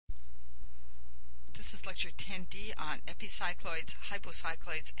This is lecture 10D on epicycloids,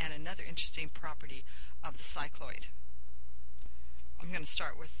 hypocycloids, and another interesting property of the cycloid. I'm going to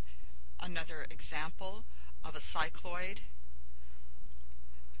start with another example of a cycloid.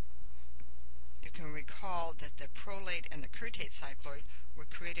 You can recall that the prolate and the curtate cycloid were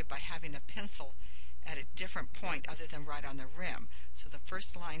created by having the pencil at a different point other than right on the rim. So the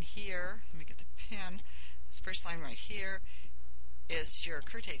first line here, let me get the pen, this first line right here is your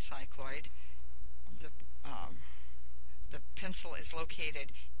curtate cycloid. The pencil is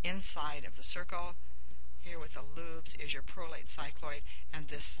located inside of the circle. Here with the loops is your prolate cycloid, and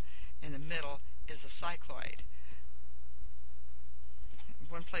this in the middle is a cycloid.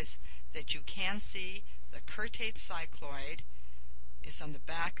 One place that you can see the curtate cycloid is on the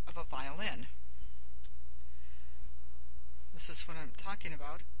back of a violin. This is what I'm talking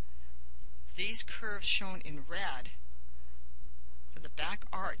about. These curves shown in red for the back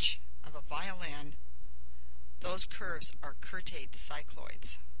arch of a violin, those curves are curtate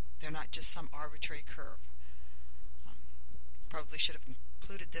cycloids. They're not just some arbitrary curve. Probably should have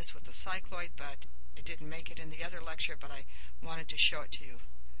included this with the cycloid, but it didn't make it in the other lecture, but I wanted to show it to you.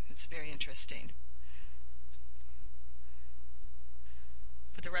 It's very interesting.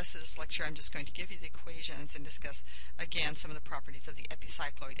 For the rest of this lecture, I'm just going to give you the equations and discuss again some of the properties of the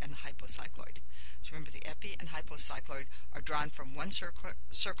epicycloid and the hypocycloid. So remember, the epi and hypocycloid are drawn from one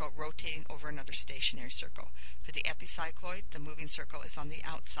circle rotating over another stationary circle. For the epicycloid, the moving circle is on the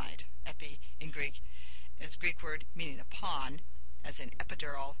outside. Epi in Greek is a Greek word meaning upon, as in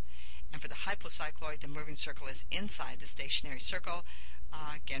epidural. And for the hypocycloid, the moving circle is inside the stationary circle,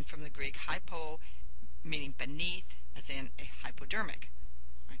 again from the Greek hypo, meaning beneath, as in a hypodermic.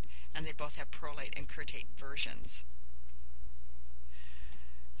 And they both have prolate and curtate versions.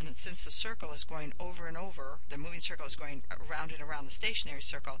 And since the circle is going over and over, the moving circle is going around and around the stationary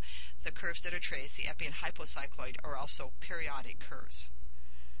circle, the curves that are traced, the epi and hypocycloid, are also periodic curves.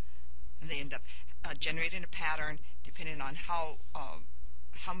 And they end up generating a pattern depending on how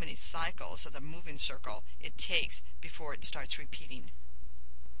many cycles of the moving circle it takes before it starts repeating.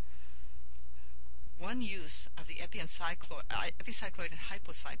 One use of the epicycloid and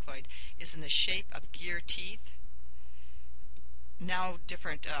hypocycloid is in the shape of gear teeth. Now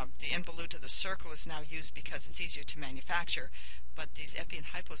different, the involute of the circle is now used because it's easier to manufacture, but these epi and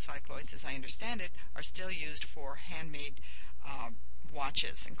hypocycloids, as I understand it, are still used for handmade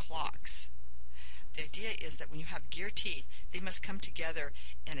watches and clocks. The idea is that when you have gear teeth, they must come together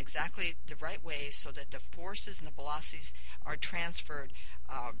in exactly the right way so that the forces and the velocities are transferred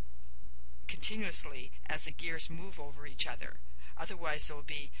continuously as the gears move over each other. Otherwise there will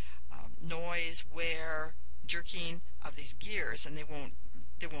be noise, wear, jerking of these gears, and they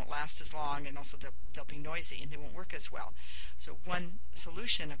won't last as long, and also they'll be noisy and they won't work as well. So one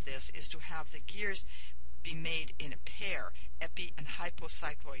solution of this is to have the gears be made in a pair, epi and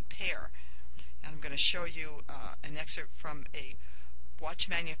hypocycloid pair. And I'm going to show you an excerpt from a watch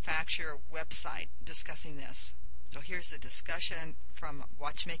manufacturer website discussing this. So here's the discussion from a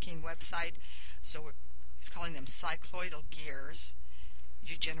watchmaking website. So it's calling them cycloidal gears.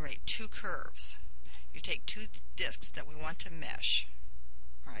 You generate two curves. You take two discs that we want to mesh.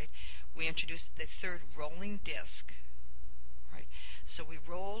 Right? We introduce the third rolling disc. Right? So we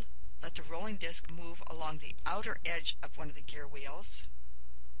let the rolling disc move along the outer edge of one of the gear wheels.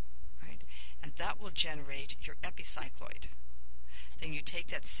 Right? And that will generate your epicycloid. Then you take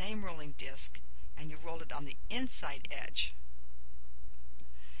that same rolling disc and you roll it on the inside edge,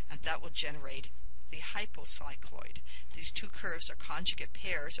 and that will generate the hypocycloid. These two curves are conjugate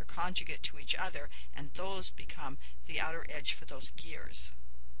pairs, or conjugate to each other, and those become the outer edge for those gears.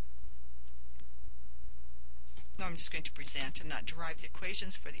 Now I'm just going to present and not derive the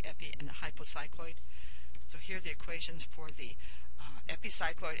equations for the epi and the hypocycloid. So here are the equations for the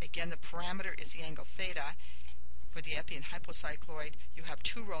epicycloid. Again, the parameter is the angle theta. For the epi and hypocycloid, you have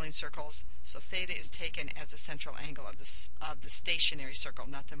two rolling circles, so theta is taken as a central angle of the stationary circle,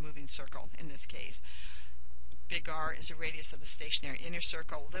 not the moving circle in this case. Big R is the radius of the stationary inner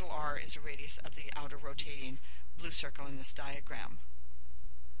circle. Little r is the radius of the outer rotating blue circle in this diagram.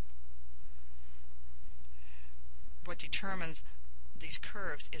 What determines these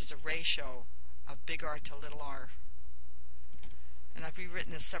curves is the ratio of big R to little r. And I've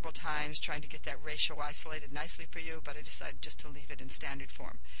rewritten this several times trying to get that ratio isolated nicely for you, but I decided just to leave it in standard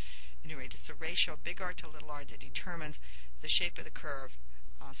form. Anyway, it's the ratio of big R to little r that determines the shape of the curve,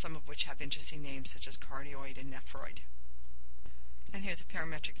 some of which have interesting names such as cardioid and nephroid. And here are the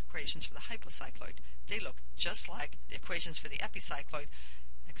parametric equations for the hypocycloid. They look just like the equations for the epicycloid,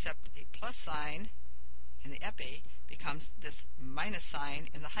 except a plus sign in the epi becomes this minus sign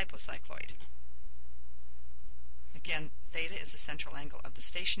in the hypocycloid. Again, theta is the central angle of the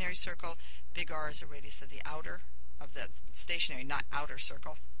stationary circle. Big R is the radius of the stationary, not outer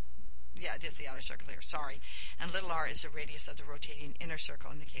circle. Yeah, it is the outer circle here, sorry. And little r is the radius of the rotating inner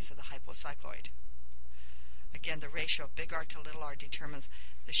circle in the case of the hypocycloid. Again, the ratio of big R to little r determines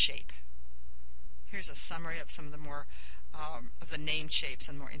the shape. Here's a summary of some of the more of the named shapes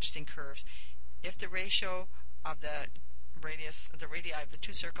and more interesting curves. If the ratio of the radii of the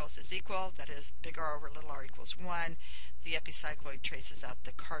two circles is equal, that is, big R over little r equals 1, the epicycloid traces out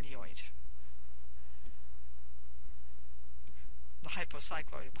the cardioid. The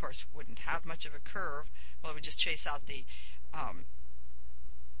hypocycloid, of course, wouldn't have much of a curve. Well, it would just chase out it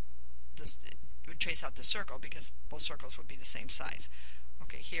would trace out the circle because both circles would be the same size.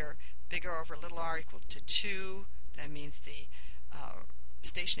 Okay, here, big R over little r equal to 2. That means the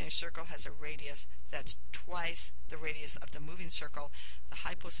stationary circle has a radius that's twice the radius of the moving circle. The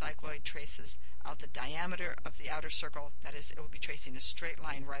hypocycloid traces out the diameter of the outer circle. That is, it will be tracing a straight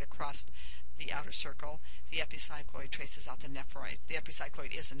line right across the outer circle. The epicycloid traces out the nephroid. The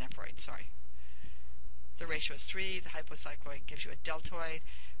epicycloid is a nephroid, sorry. The ratio is 3. The hypocycloid gives you a deltoid,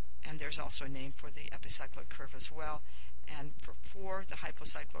 and there's also a name for the epicycloid curve as well. And for 4, the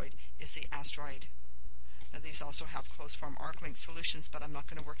hypocycloid is the astroid. Now these also have closed form arc-length solutions, but I'm not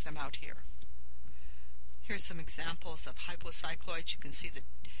going to work them out here. Here's some examples of hypocycloids. You can see let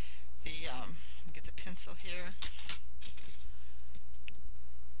me get the pencil here.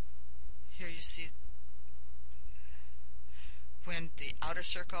 Here you see when the outer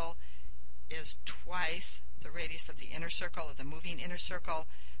circle is twice the radius of the inner circle, of the moving inner circle,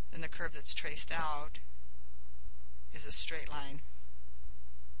 then the curve that's traced out is a straight line.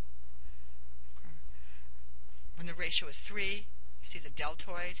 When the ratio is 3, you see the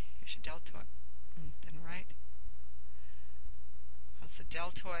deltoid. Here's your deltoid. Didn't write. That's a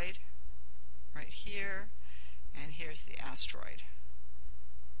deltoid right here, and here's the astroid.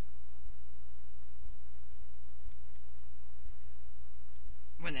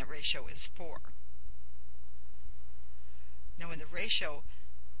 When that ratio is 4. Now when the ratio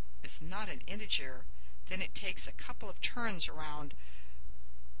is not an integer, then it takes a couple of turns around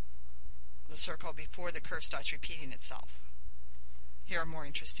the circle before the curve starts repeating itself. Here are more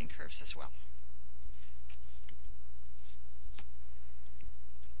interesting curves as well.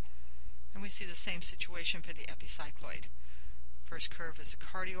 And we see the same situation for the epicycloid. First curve is a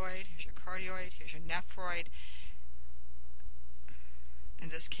cardioid. Here's your cardioid. Here's your nephroid. In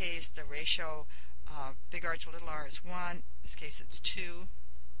this case, the ratio of big R to little r is 1. In this case, it's 2.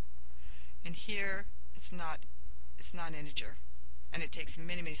 And here, it's non-integer. And it takes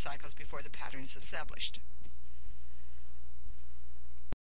many, many cycles before the pattern is established.